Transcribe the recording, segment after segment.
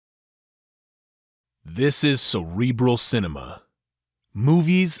This is Cerebral Cinema.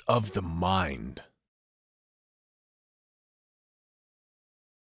 Movies of the mind.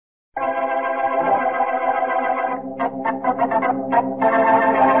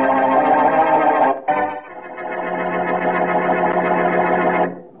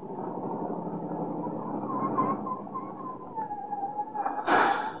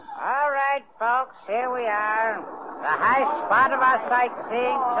 All right, folks, here we are. The high spot of our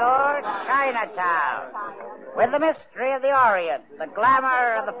sightseeing tour, Chinatown. With the mystery of the Orient, the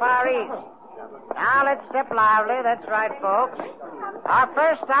glamour of the Far East. Now let's step lively, that's right, folks. Our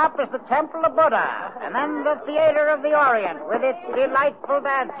first stop is the Temple of Buddha, and then the Theater of the Orient with its delightful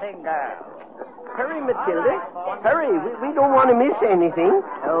dancing girls. Hurry, Matilda. Hurry. We don't want to miss anything.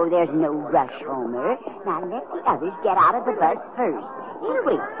 Oh, there's no rush, Homer. Now let the others get out of the bus first. He'll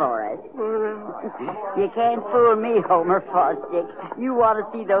wait for us. You can't fool me, Homer Fosdick. You want to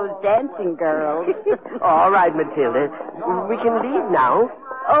see those dancing girls. All right, Matilda. We can leave now.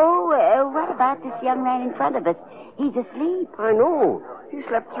 Oh, what about this young man in front of us? He's asleep. I know. He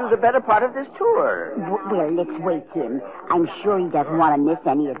slept through the better part of this tour. Well, let's wake him. I'm sure he doesn't want to miss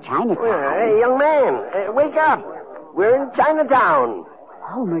any of Chinatown. Hey, young man, wake up. We're in Chinatown.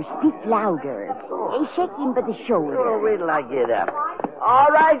 Homer, speak louder. Shake him by the shoulder. Oh, wait till I get up. All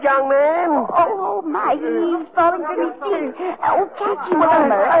right, young man. Oh, my, he's falling from his feet. Oh, catch him,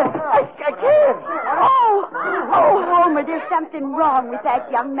 Homer. I can't. Oh, Homer, there's something wrong with that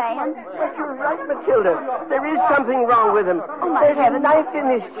young man. But you're right, Matilda. There is something wrong with him. Oh, my There's heavens. a knife in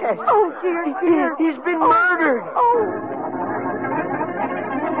his chest. Oh, dear. He's been murdered.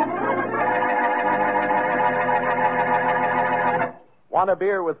 Want a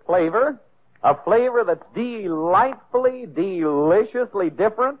beer with flavor? A flavor that's delightfully, deliciously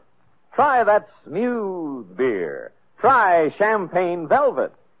different? Try that smooth beer. Try Champagne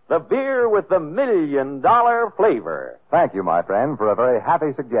Velvet, the beer with the $1 million flavor. Thank you, my friend, for a very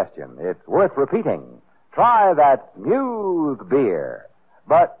happy suggestion. It's worth repeating. Try that smooth beer.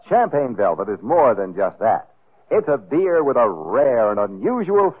 But Champagne Velvet is more than just that. It's a beer with a rare and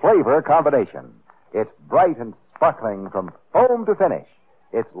unusual flavor combination. It's bright and sparkling from foam to finish.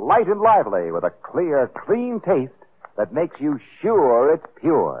 It's light and lively with a clear, clean taste that makes you sure it's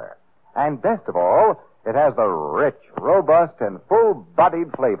pure. And best of all, it has the rich, robust, and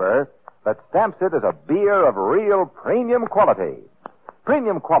full-bodied flavor that stamps it as a beer of real premium quality.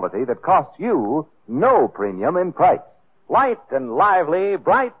 Premium quality that costs you no premium in price. Light and lively,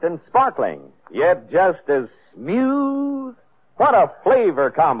 bright and sparkling, yet just as smooth. What a flavor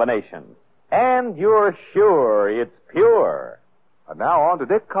combination. And you're sure it's pure. And now on to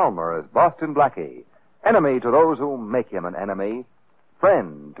Dick Calmer as Boston Blackie. Enemy to those who make him an enemy.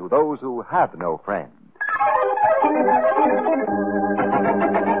 Friend to those who have no friend.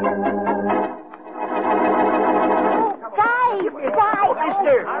 Guys!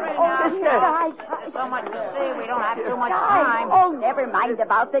 Mister. Hurry now. Guys! There's so much to see, we don't have too much Guys! time. Oh, never mind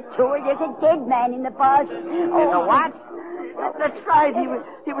about the tour. There's a dead man in the bus. There's a what? That's right.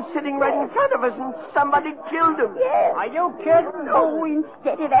 He was sitting right in front of us, and somebody killed him. Yeah. Are you kidding? Oh,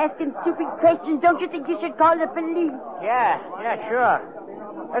 instead of asking stupid questions, don't you think you should call the police? Yeah, sure.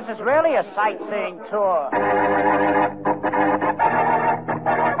 This is really a sightseeing tour.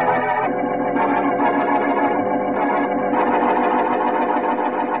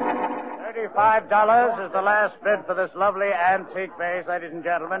 $35 is the last bid for this lovely antique vase, ladies and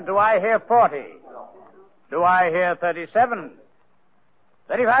gentlemen. Do I hear 40? Do I hear 37?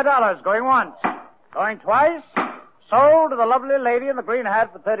 $35 going once. Going twice. Sold to the lovely lady in the green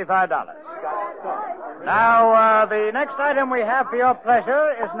hat for $35. Now, the next item we have for your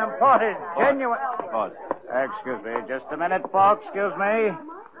pleasure is an imported, genuine... Excuse me, just a minute, folks. Excuse me.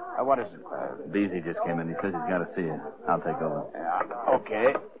 What is it? Beasley just came in. He says he's got to see you. I'll take over.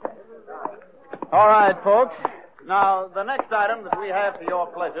 Okay. All right, folks. Now, the next item that we have for your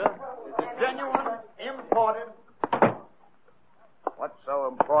pleasure is a genuine, imported... What's so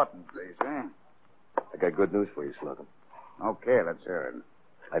important, please, eh? I got good news for you, Slocum. Okay, let's hear it.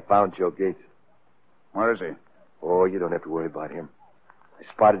 I found Joe Gates. Where is he? Oh, you don't have to worry about him. I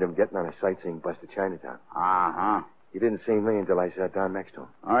spotted him getting on a sightseeing bus to Chinatown. Uh-huh. He didn't see me until I sat down next to him.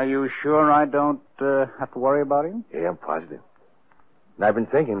 Are you sure I don't have to worry about him? Yeah, I'm positive. And I've been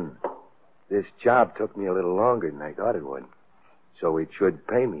thinking, this job took me a little longer than I thought it would. So it should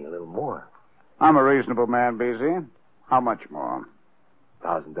pay me a little more. I'm a reasonable man, Beezy. How much more?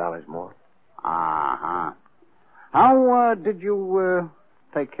 $1,000 more. Uh-huh. How did you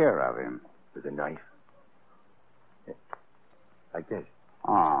take care of him? With a knife. Yeah. Like this.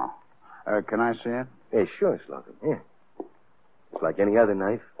 Oh. Can I see it? Yeah, sure, Slocum. Here. It's like any other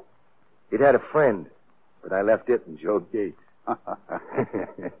knife. It had a friend, but I left it in Joe Gates.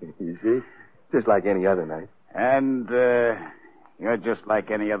 You see? Just like any other night. And, you're just like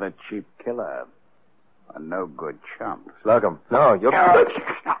any other cheap killer. A no-good chump. Slocum. No, you're...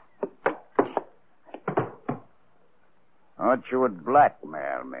 Thought you would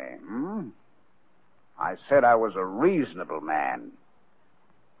blackmail me, hmm? I said I was a reasonable man,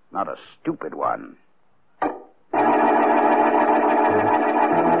 not a stupid one.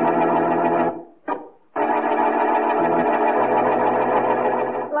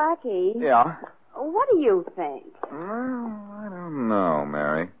 Blackie. Yeah? What do you think? I don't know,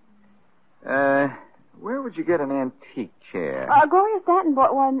 Mary. Where would you get an antique chair? Gloria Stanton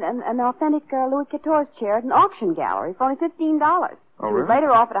bought one, an authentic Louis XIV chair at an auction gallery for only $15. Oh, She was really?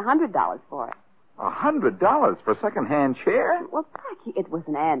 later offered $100 for it. $100 for a second-hand chair? Well, Blackie, it was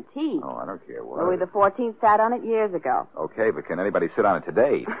an antique. Oh, I don't care what. Louis XIV sat on it years ago. Okay, but can anybody sit on it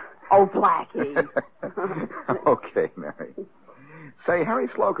today? Oh, Blackie. Okay, Mary. Say, Harry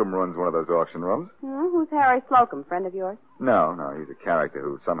Slocum runs one of those auction rooms. Who's Harry Slocum, friend of yours? No, he's a character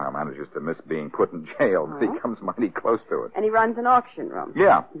who somehow manages to miss being put in jail, but he comes mighty close to it. And he runs an auction room.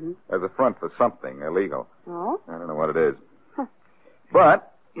 Yeah, as a front for something illegal. Oh? I don't know what it is.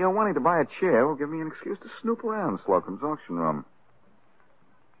 But, wanting to buy a chair will give me an excuse to snoop around Slocum's auction room.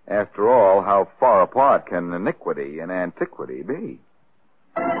 After all, how far apart can iniquity and antiquity be?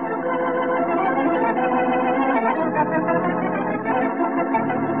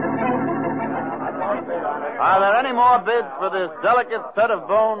 Are there any more bids for this delicate set of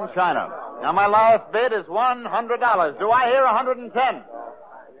bone china? Now, my last bid is $100. Do I hear 110?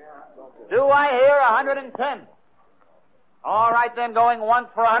 Do I hear 110? All right, then, going once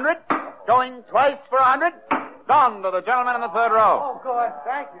for 100, going twice for 100. Gone to the gentleman in the third row. Oh, good.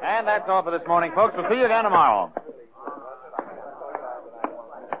 Thank you. And that's all for this morning, folks. We'll see you again tomorrow.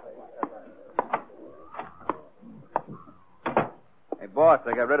 Hey, boss,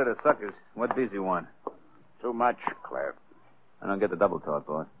 I got rid of the suckers. What Beezy want? Too much, Cliff. I don't get the double talk,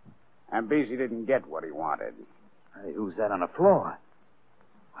 boss. And Beezy didn't get what he wanted. Hey, who's that on the floor?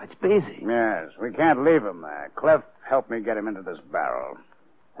 Why, it's Beezy. Yes, we can't leave him there. Cliff, help me get him into this barrel.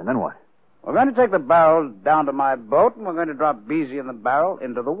 And then what? We're going to take the barrel down to my boat, and we're going to drop Beezy in the barrel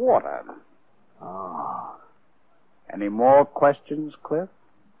into the water. Oh. Any more questions, Cliff?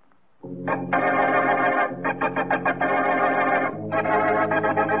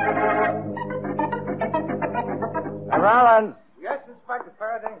 Rollins, Yes, Inspector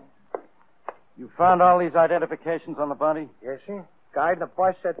Faraday. you found all these identifications on the body? Yes, sir. Guide in the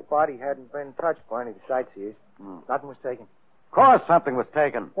bus said the body hadn't been touched by any of the sightseers. Nothing was taken. Of course something was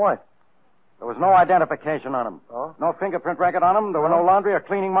taken. What? There was no identification on him. Oh? No fingerprint record on him. There were no laundry or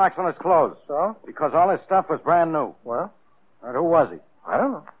cleaning marks on his clothes. So? Because all his stuff was brand new. Well, And who was he? I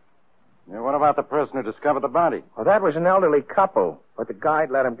don't know. Yeah, what about the person who discovered the body? Well, that was an elderly couple, but the guide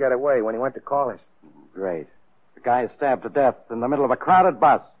let him get away when he went to call us. Great. The guy is stabbed to death in the middle of a crowded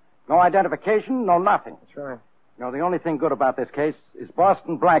bus. No identification, no nothing. That's right. You know, the only thing good about this case is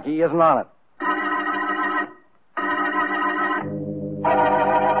Boston Blackie isn't on it.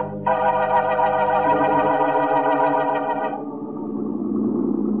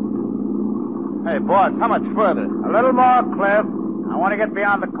 Hey, boss, how much further? A little more, Cliff. I want to get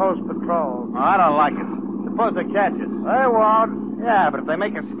beyond the coast patrol. Oh, I don't like it. Suppose they catch us. They won't. Yeah, but if they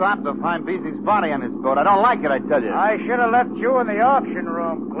make us stop, they'll find Beezy's body on his boat. I don't like it, I tell you. I should have left you in the auction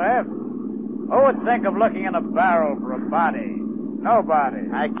room, Cliff. Who would think of looking in a barrel for a body? Nobody.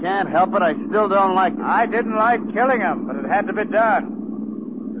 I can't help it. I still don't like it. I didn't like killing him, but it had to be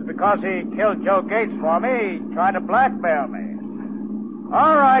done. Just because he killed Joe Gates for me, he tried to blackmail me.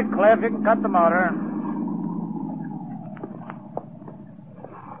 All right, Cliff, you can cut the motor.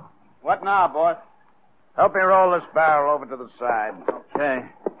 What now, boss? Help me roll this barrel over to the side. Okay.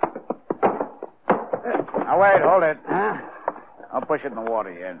 Now, wait, hold it. Huh? I'll push it in the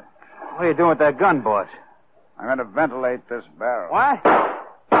water here. What are you doing with that gun, boss? I'm going to ventilate this barrel. What?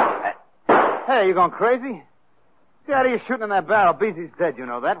 Hey, you going crazy? See how you shooting in that barrel? Beezy's dead, you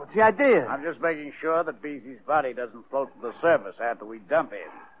know that. What's the idea? I'm just making sure that Beezy's body doesn't float to the surface after we dump it.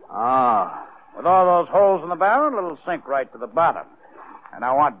 Ah. With all those holes in the barrel, it'll sink right to the bottom. And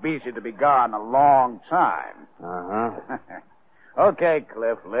I want Beezy to be gone a long time. Uh-huh. Okay,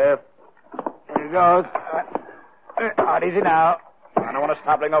 Cliff, lift. Here it goes. All right, easy now. I don't want to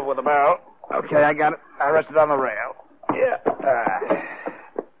toppling over with the barrel. Okay, I got it. I rested on the rail. Yeah.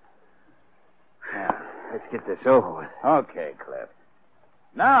 Let's get this over with. Okay, Cliff.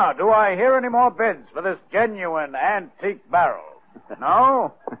 Now, do I hear any more bids for this genuine antique barrel?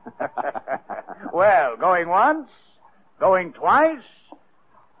 No? Well, going once? Going twice?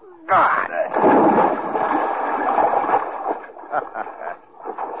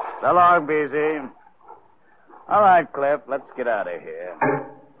 So long, BZ. All right, Cliff, let's get out of here.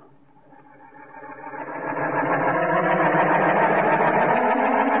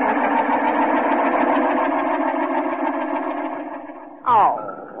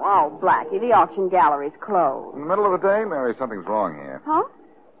 Oh, Blackie, the auction gallery's closed. In the middle of the day, Mary, something's wrong here. Huh?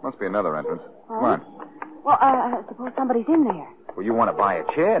 Must be another entrance. Oh? Come on. Well, suppose somebody's in there. Well, you want to buy a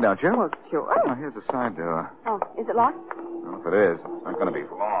chair, don't you? Well, sure. Oh, here's the side door. Oh, is it locked? Well, if it is, it's not going to be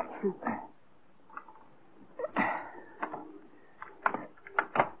for long.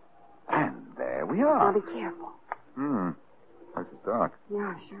 And there we are. Now, be careful. Place is dark.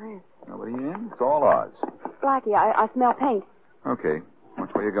 Yeah, sure is. Nobody in? It's all ours. Blackie, I smell paint. Okay.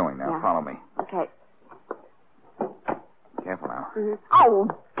 Which way are you going now? Yeah. Follow me. Okay. Careful now. Mm-hmm. Oh,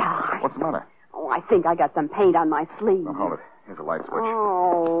 gosh. What's the matter? Oh, I think I got some paint on my sleeve. Oh, hold it. Here's a light switch.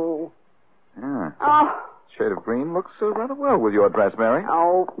 Oh. Yeah. Oh. Shade of green looks rather well with your dress, Mary.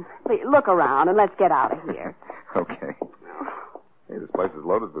 Oh. Please, look around and let's get out of here. Okay. Hey, this place is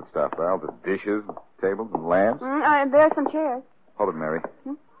loaded with stuff. Well, the dishes, tables, and lamps. There's some chairs. Hold it, Mary.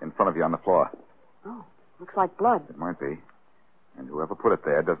 In front of you on the floor. Oh, looks like blood. It might be. And whoever put it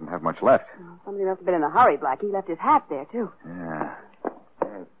there doesn't have much left. Oh, somebody must have been in a hurry, Blackie. He left his hat there, too. Yeah.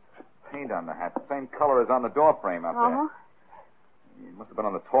 There's paint on the hat. The same color as on the door frame up there. It must have been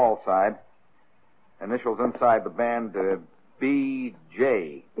on the tall side. Initials inside the band,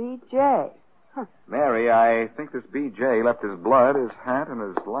 B.J. B.J. Huh. Mary, I think this B.J. left his blood, his hat, and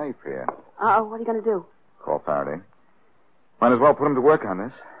his life here. What are you going to do? Call Faraday. Might as well put him to work on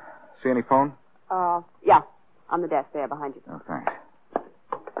this. See any phone? Yeah. On the desk there behind you. Oh, thanks.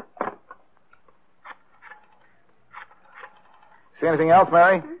 See anything else,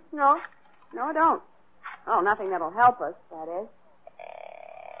 Mary? No, I don't. Oh, nothing that'll help us, that is.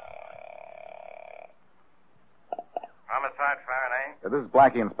 Homicide, Faraday. This is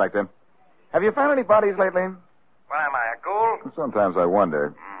Blackie, Inspector. Have you found any bodies lately? What am I, a ghoul? Sometimes I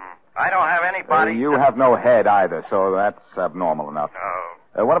wonder. I don't have any body. You have no head either, so that's abnormal enough.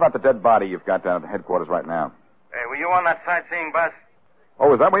 Oh. What about the dead body you've got down at the headquarters right now? Hey, were you on that sightseeing bus?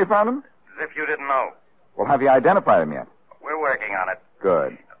 Oh, is that where you found him? As if you didn't know. Well, have you identified him yet? We're working on it.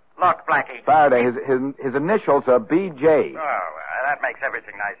 Good. Look, Blackie. Faraday, his initials are B.J. Oh, that makes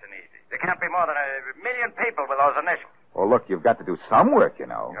everything nice and easy. There can't be more than 1 million people with those initials. Well, look, you've got to do some work, you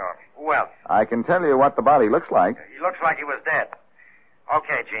know. Oh, who else? I can tell you what the body looks like. He looks like he was dead.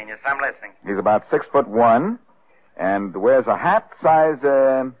 Okay, genius, I'm listening. He's about 6'1", and wears a hat size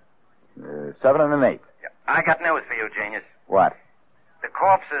 7 1/8. Yeah, I got news for you, genius. What? The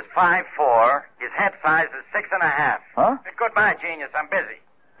corpse is 5'4". His head size is 6.5. Huh? Goodbye, genius. I'm busy.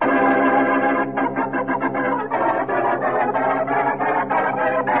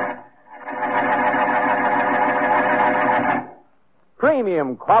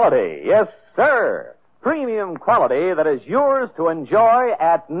 Premium quality, yes, sir. Premium quality that is yours to enjoy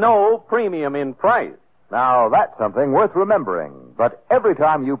at no premium in price. Now, that's something worth remembering. But every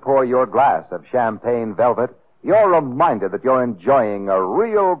time you pour your glass of champagne velvet, you're reminded that you're enjoying a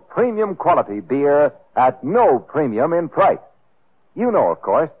real premium quality beer at no premium in price. You know, of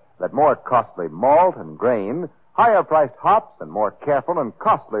course, that more costly malt and grain, higher-priced hops, and more careful and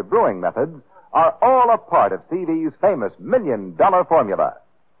costly brewing methods are all a part of CV's famous $1 million formula.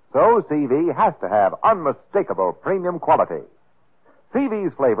 So CV has to have unmistakable premium quality.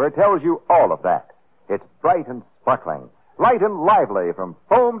 CV's flavor tells you all of that. It's bright and sparkling, light and lively from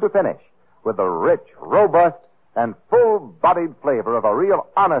foam to finish, with the rich, robust, and full-bodied flavor of a real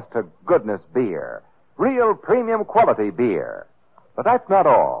honest-to-goodness beer. Real premium quality beer. But that's not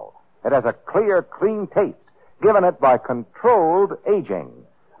all. It has a clear, clean taste, given it by controlled aging.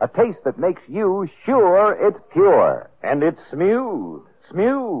 A taste that makes you sure it's pure. And it's smooth,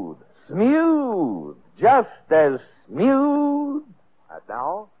 smooth, smooth. Just as smooth. And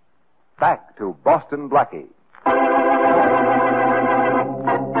now, back to Boston Blackie.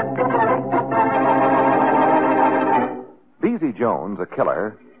 Beezy Jones, a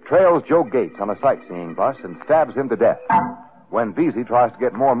killer, trails Joe Gates on a sightseeing bus and stabs him to death. When Beezy tries to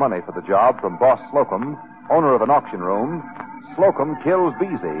get more money for the job from Boss Slocum, owner of an auction room, Slocum kills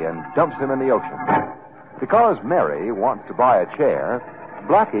Beezy and dumps him in the ocean. Because Mary wants to buy a chair,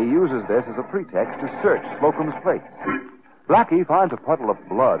 Blackie uses this as a pretext to search Slocum's place. Blackie finds a puddle of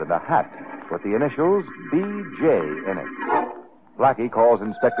blood and a hat with the initials B.J. in it. Blackie calls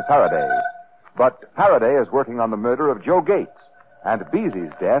Inspector Faraday. But Faraday is working on the murder of Joe Gates, and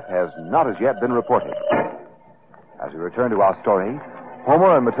Beezy's death has not as yet been reported. As we return to our story,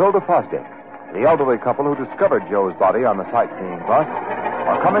 Homer and Matilda Fosdick, the elderly couple who discovered Joe's body on the sightseeing bus,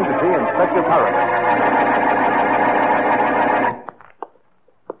 are coming to see Inspector Faraday.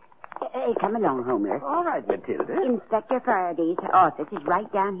 Hey, come along, Homer. All right, Matilda. Inspector Faraday's office is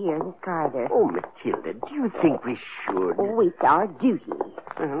right down here in this corridor. Oh, Matilda, do you think we should? Oh, it's our duty.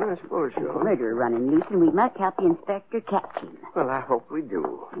 Well, I suppose There's a so. murderer running loose, and we must help the inspector catch him. Well, I hope we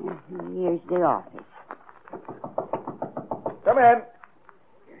do. Here's the office. Come in.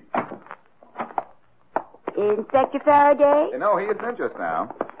 Inspector Faraday? You know, he is in just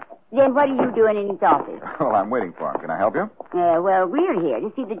now. Then what are you doing in his office? Well, I'm waiting for him. Can I help you? Well, we're here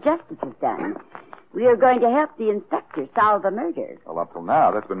to see the justice is done. We are going to help the inspector solve a murder. Well, up till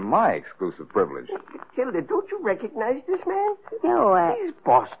now, that's been my exclusive privilege. Matilda, don't you recognize this man? No, He's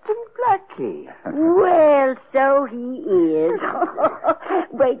Boston Blackie. Well, so he is.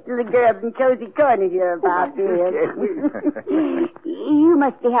 Wait till the girls in Cozy Corner hear about this. You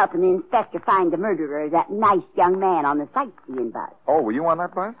must be helping the inspector find the murderer of that nice young man on the sightseeing bus. Oh, were you on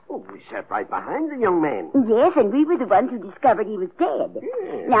that bus? Oh, we sat right behind the young man. Yes, and we were the ones who discovered he was dead.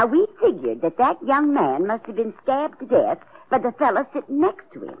 Yes. Now, we figured that young man must have been stabbed to death by the fellow sitting next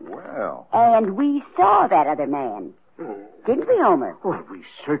to him. Well. And we saw that other man. Didn't we, Homer? Well, we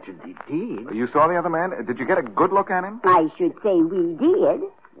certainly did. You saw the other man? Did you get a good look at him? I should say we did.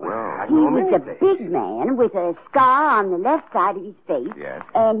 Well. He was a big man with a scar on the left side of his face. Yes.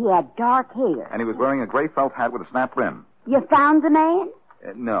 And he had dark hair. And he was wearing a gray felt hat with a snap brim. You found the man?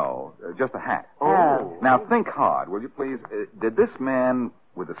 No, just a hat. Oh. Now, think hard, will you please? Did this man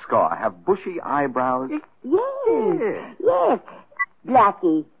with the scar have bushy eyebrows? Yes.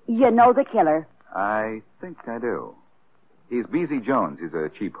 Blackie, you know the killer. I think I do. He's Beezy Jones. He's a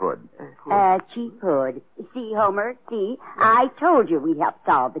cheap hood. Cheap hood. See, Homer, see? I told you we'd help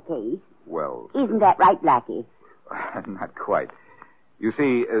solve the case. Well... Isn't that right, Blackie? Not quite. You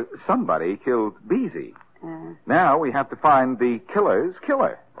see, somebody killed Beezy. Now we have to find the killer's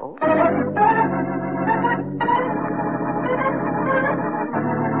killer. Oh.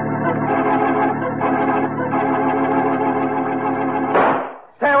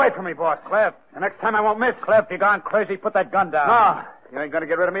 Stay away from me, boss. Cliff. The next time I won't miss. Cliff, you gone crazy. Put that gun down. No, you ain't gonna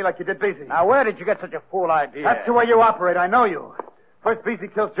get rid of me like you did Beezy. Now, where did you get such a fool idea? That's the way you operate. I know you. First Beezy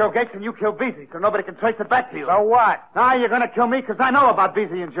kills Joe Gates, and you kill Beezy, so nobody can trace it back to you. So what? Now you're gonna kill me because I know about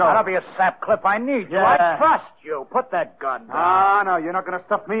Beezy and Joe. Now, don't be a sap, Cliff. I need you. Yeah. I trust you. Put that gun down. No, you're not gonna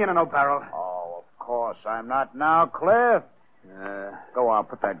stuff me into no barrel. Oh, of course I'm not now, Cliff. Go on,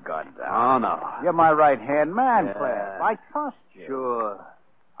 put that gun down. Oh, no. You're my right-hand man, Cliff. I trust you. Sure.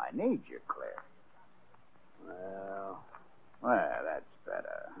 I need you, Cliff. Well, that's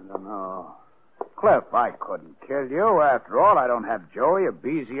better. I don't know. Cliff, I couldn't kill you. After all, I don't have Joey or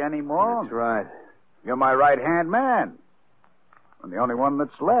Beezy anymore. That's right. You're my right-hand man. And the only one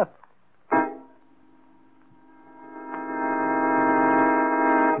that's left.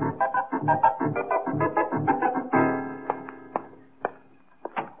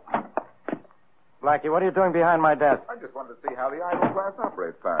 Blackie, what are you doing behind my desk? I just wanted to see how the idle class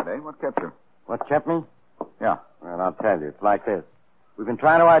operates, Faraday. What kept you? What kept me? Yeah. Well, I'll tell you. It's like this. We've been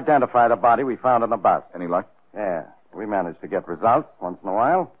trying to identify the body we found on the bus. Any luck? Yeah. We managed to get results once in a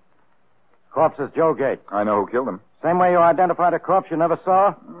while. Corpse is Joe Gates. I know who killed him. Same way you identified a corpse you never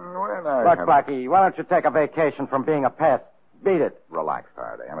saw? Well, I Look, haven't- Blackie, why don't you take a vacation from being a pest? Beat it. Relax,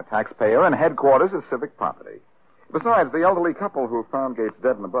 Faraday. I'm a taxpayer, and headquarters is civic property. Besides, the elderly couple who found Gates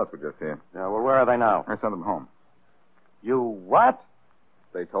dead in the bus were just here. Yeah, well, where are they now? I sent them home. You what?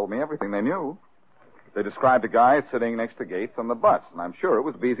 They told me everything they knew. They described a guy sitting next to Gates on the bus, and I'm sure it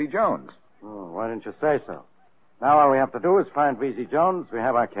was Beezy Jones. Oh, why didn't you say so? Now all we have to do is find Beezy Jones. We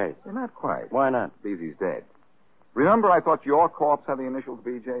have our case. Not quite. Why not? Beezy's dead. Remember I thought your corpse had the initials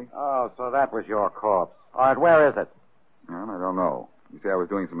BJ? Oh, so that was your corpse. All right, where is it? Well, I don't know. You see, I was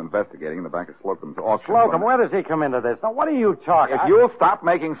doing some investigating in the back of Slocum's auction. Slocum, where does he come into this? Now, what are you talking? If you'll stop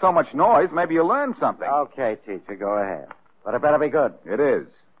making so much noise, maybe you'll learn something. Okay, teacher, go ahead. But it better be good. It is.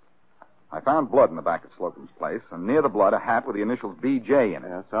 I found blood in the back of Slocum's place, and near the blood, a hat with the initials BJ in it.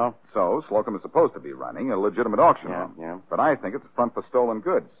 Yeah, so? So, Slocum is supposed to be running a legitimate auction room. Yeah. But I think it's a front for stolen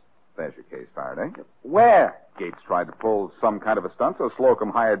goods. There's your case, Faraday. Where? Gates tried to pull some kind of a stunt, so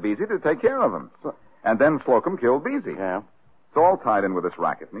Slocum hired Beezy to take care of him. And then Slocum killed Beezy. Yeah. It's all tied in with this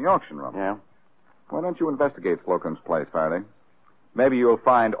racket in the auction room. Yeah. Why don't you investigate Slocum's place, Faraday? Maybe you'll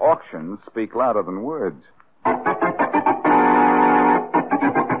find auctions speak louder than words.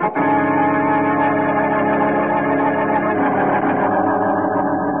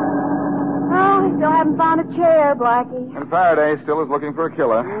 Oh, we still haven't found a chair, Blackie. And Faraday still is looking for a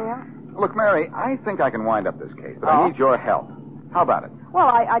killer. Yeah. Look, Mary, I think I can wind up this case, but I need your help. How about it? Well,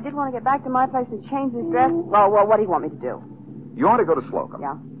 I did want to get back to my place and change this dress. Well, what do you want me to do? You ought to go to Slocum.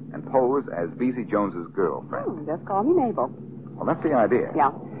 Yeah. And pose as Beezy Jones's girlfriend. Just call me Mabel. Well, that's the idea.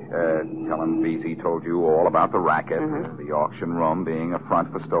 Yeah. Tell him Beezy told you all about the racket, the auction room being a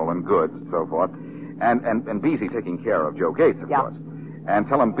front for stolen goods, and so forth. And Beezy taking care of Joe Gates, of course. And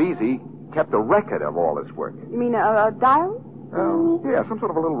tell him Beezy kept a record of all his work. You mean a diary? Yeah, some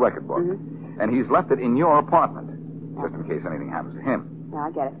sort of a little record book. And he's left it in your apartment, just in case anything happens to him. Yeah,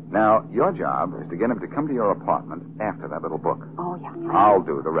 I get it. Now, your job is to get him to come to your apartment after that little book. Oh, yeah. I'll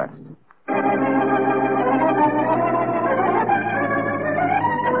do the rest.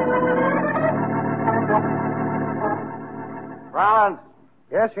 Rollins.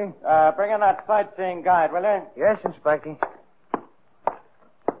 Yes, sir? Bring in that sightseeing guide, will you? Yes, Inspector.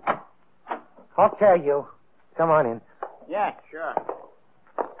 Okay, you. Come on in. Yeah, sure.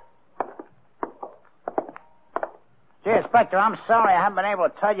 Gee, Inspector, I'm sorry I haven't been able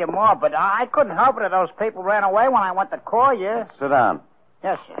to tell you more, but I couldn't help it if those people ran away when I went to call you. Sit down.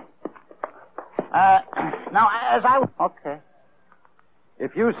 Yes, sir. Now, as I... Okay.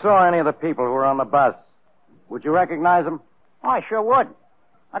 If you saw any of the people who were on the bus, would you recognize them? Oh, I sure would.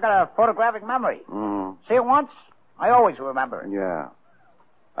 I got a photographic memory. See it once, I always remember it. Yeah.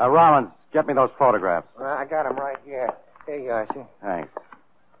 Rollins, get me those photographs. I got them right here. Here you are, sir. Thanks.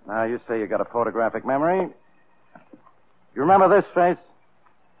 Now, you say you got a photographic memory. You remember this face?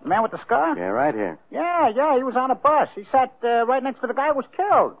 The man with the scar? Yeah, right here. Yeah, he was on a bus. He sat right next to the guy who was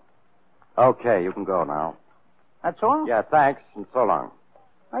killed. Okay, you can go now. That's all? Yeah, thanks, and so long.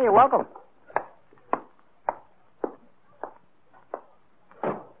 Oh, you're welcome.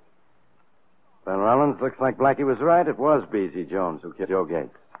 Ben Rollins, looks like Blackie was right. It was Beezy Jones who killed Joe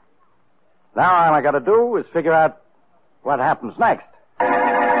Gates. Now all I got to do is figure out what happens next.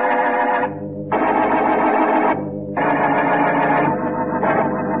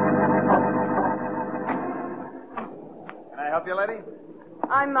 Can I help you, lady?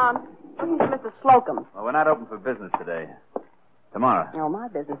 I'm, looking for Mr. Slocum. Well, we're not open for business today. Tomorrow. No, my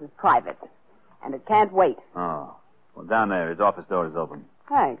business is private, and it can't wait. Oh. Well, down there. His office door is open.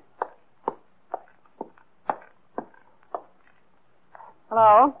 Thanks.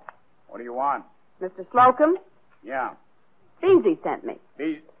 Hello? What do you want? Mr. Slocum? Yeah. Beezy sent me.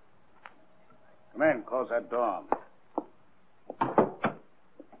 Come in. Close that door.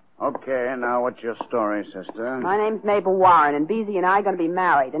 Okay, now what's your story, sister? My name's Mabel Warren, and Beezy and I are going to be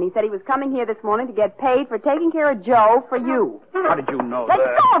married. And he said he was coming here this morning to get paid for taking care of Joe for you. How did you know Let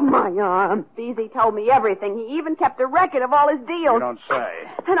that? go of my arm. Beezy told me everything. He even kept a record of all his deals. You don't say.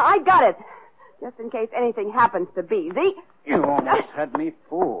 And I got it. Just in case anything happens to Beezy. You almost had me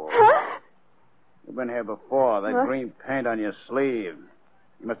fooled. Huh? You've been here before. That green paint on your sleeve.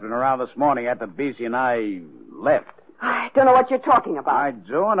 You must have been around this morning after Beezy and I left. I don't know what you're talking about. I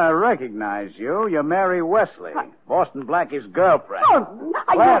do, and I recognize you. You're Mary Wesley, Boston Blackie's girlfriend. Oh,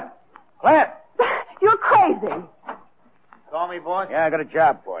 Cliff! You're crazy. Call me, boss? Yeah, I got a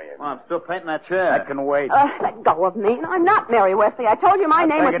job for you. Well, I'm still painting that chair. That can wait. Let go of me. I'm not Mary Wesley. I told you my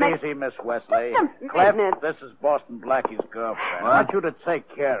name was... Take it easy, Miss Wesley. Just a Cliff, minute. this is Boston Blackie's girlfriend. What? I want you to take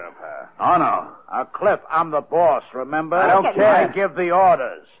care of her. Oh, no. Cliff, I'm the boss, remember? I don't care. I give the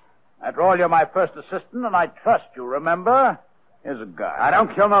orders. After all, you're my first assistant, and I trust you, remember? Here's a gun. I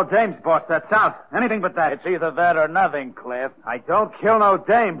don't kill no dames, boss. That's out. Anything but that. It's either that or nothing, Cliff. I don't kill no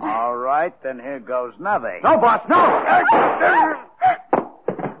dames. All right, then here goes nothing. No, boss, no!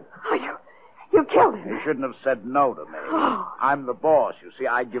 You killed him. You shouldn't have said no to me. I'm the boss. You see,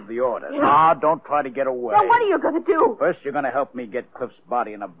 I give the orders. Now, don't try to get away. Well, what are you going to do? First, you're going to help me get Cliff's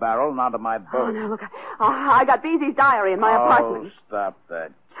body in a barrel and onto my boat. Oh, no, look. I got Beezy's diary in my apartment. Oh, stop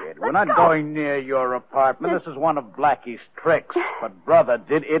that, kid. We're not going near your apartment. This is one of Blackie's tricks. But, brother,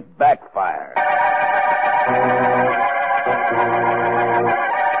 did it backfire?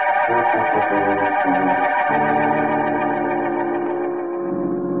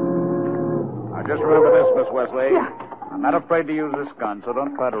 Now, just remember this, Miss Wesley. Yeah. I'm not afraid to use this gun, so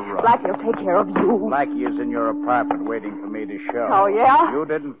don't try to run. Blackie will take care of you. Blackie is in your apartment waiting for me to show. Oh, yeah? You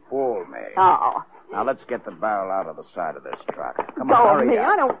didn't fool me. Oh. Now, let's get the barrel out of the side of this truck. Come Go on, of hurry me. up.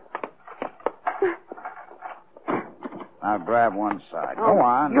 I don't... Now, grab one side. Oh, Go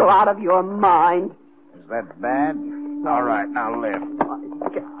on. You're out of your mind. Is that bad? All right, now lift.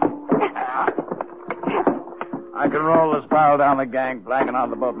 I can roll this barrel down the gangplank and on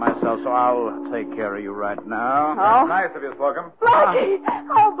the boat myself, so I'll take care of you right now. Oh? Nice of you, Slocum. Blackie!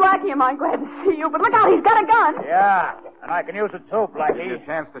 Oh, Blackie, am I glad to see you. But look out, he's got a gun. Yeah, and I can use it too, Blackie. Give you a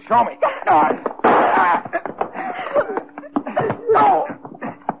chance to show me. No.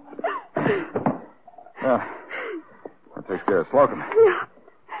 Well, that takes care of Slocum. Yeah.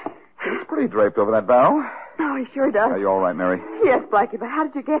 He's pretty draped over that barrel. Oh, he sure does. Are you all right, Mary? Yes, Blackie, but how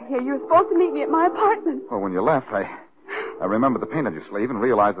did you get here? You were supposed to meet me at my apartment. Well, when you left, I remembered the paint on your sleeve and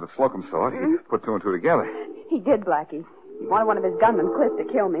realized that if Slocum saw it, he'd put two and two together. He did, Blackie. He wanted one of his gunmen, Cliff, to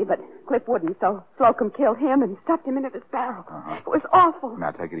kill me, but Cliff wouldn't, so Slocum killed him and stuffed him into this barrel. It was awful.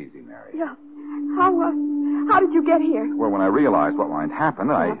 Now, take it easy, Mary. Yeah. How did you get here? Well, when I realized what might happen,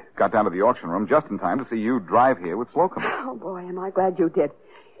 I got down to the auction room just in time to see you drive here with Slocum. Oh, boy, am I glad you did.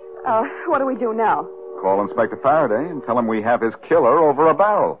 What do we do now? Call Inspector Faraday and tell him we have his killer over a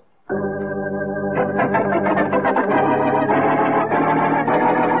barrel.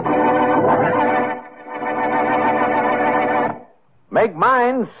 Make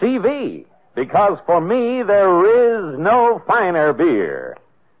mine CV, because for me there is no finer beer.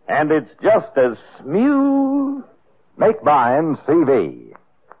 And it's just as smooth. Make mine CV.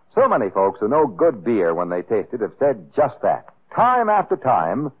 So many folks who know good beer when they taste it have said just that. Time after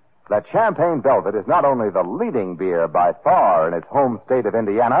time, that Champagne Velvet is not only the leading beer by far in its home state of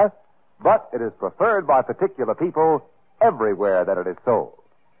Indiana, but it is preferred by particular people everywhere that it is sold.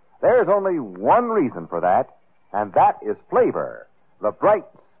 There's only one reason for that, and that is flavor. The bright,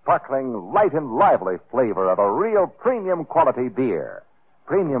 sparkling, light and lively flavor of a real premium quality beer.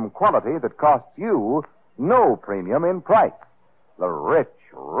 Premium quality that costs you no premium in price. The rich,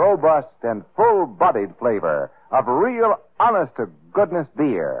 robust, and full-bodied flavor of real, honest-to-goodness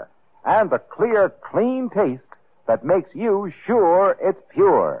beer. And the clear, clean taste that makes you sure it's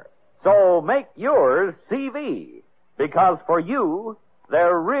pure. So make yours CV, because for you,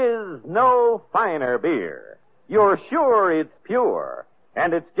 there is no finer beer. You're sure it's pure,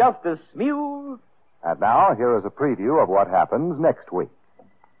 and it's just as smooth. And now, here is a preview of what happens next week.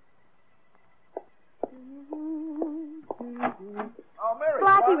 Oh, Mary.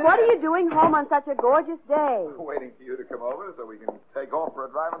 Blackie, what are you doing home on such a gorgeous day? Waiting for you to come over so we can take off for a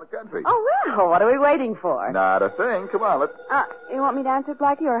drive in the country. Oh, well, what are we waiting for? Not a thing. Come on, let's... You want me to answer,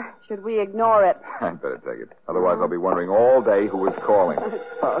 Blackie, or should we ignore it? I'd better take it. Otherwise, I'll be wondering all day who was calling. I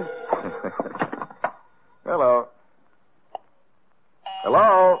suppose. Hello.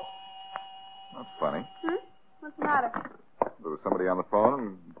 Hello? That's funny. What's the matter? There was somebody on the phone,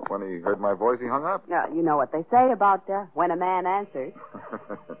 and when he heard my voice, he hung up. No, you know what they say about when a man answers.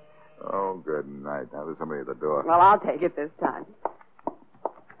 Oh, good night. Now there's somebody at the door. Well, I'll take it this time.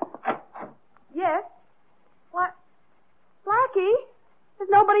 Yes? What? Blackie? There's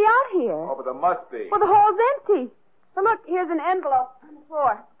nobody out here. Oh, but there must be. Well, the hall's empty. So look, here's an envelope on the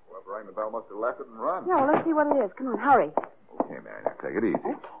floor. Whoever rang the bell must have left it and run. Yeah, well, let's see what it is. Come on, hurry. Okay, Mary, now take it easy.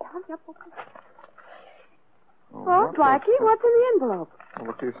 Okay, hurry up. Oh, Blackie, what's in the envelope? Well,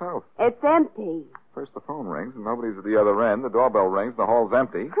 look for yourself. It's empty. First the phone rings, and nobody's at the other end. The doorbell rings, and the hall's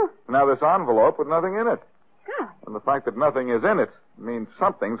empty. And now this envelope with nothing in it. God. And the fact that nothing is in it means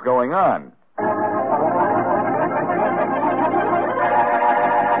something's going on.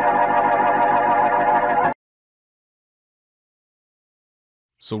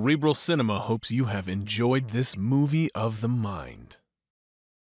 Cerebral Cinema hopes you have enjoyed this movie of the mind.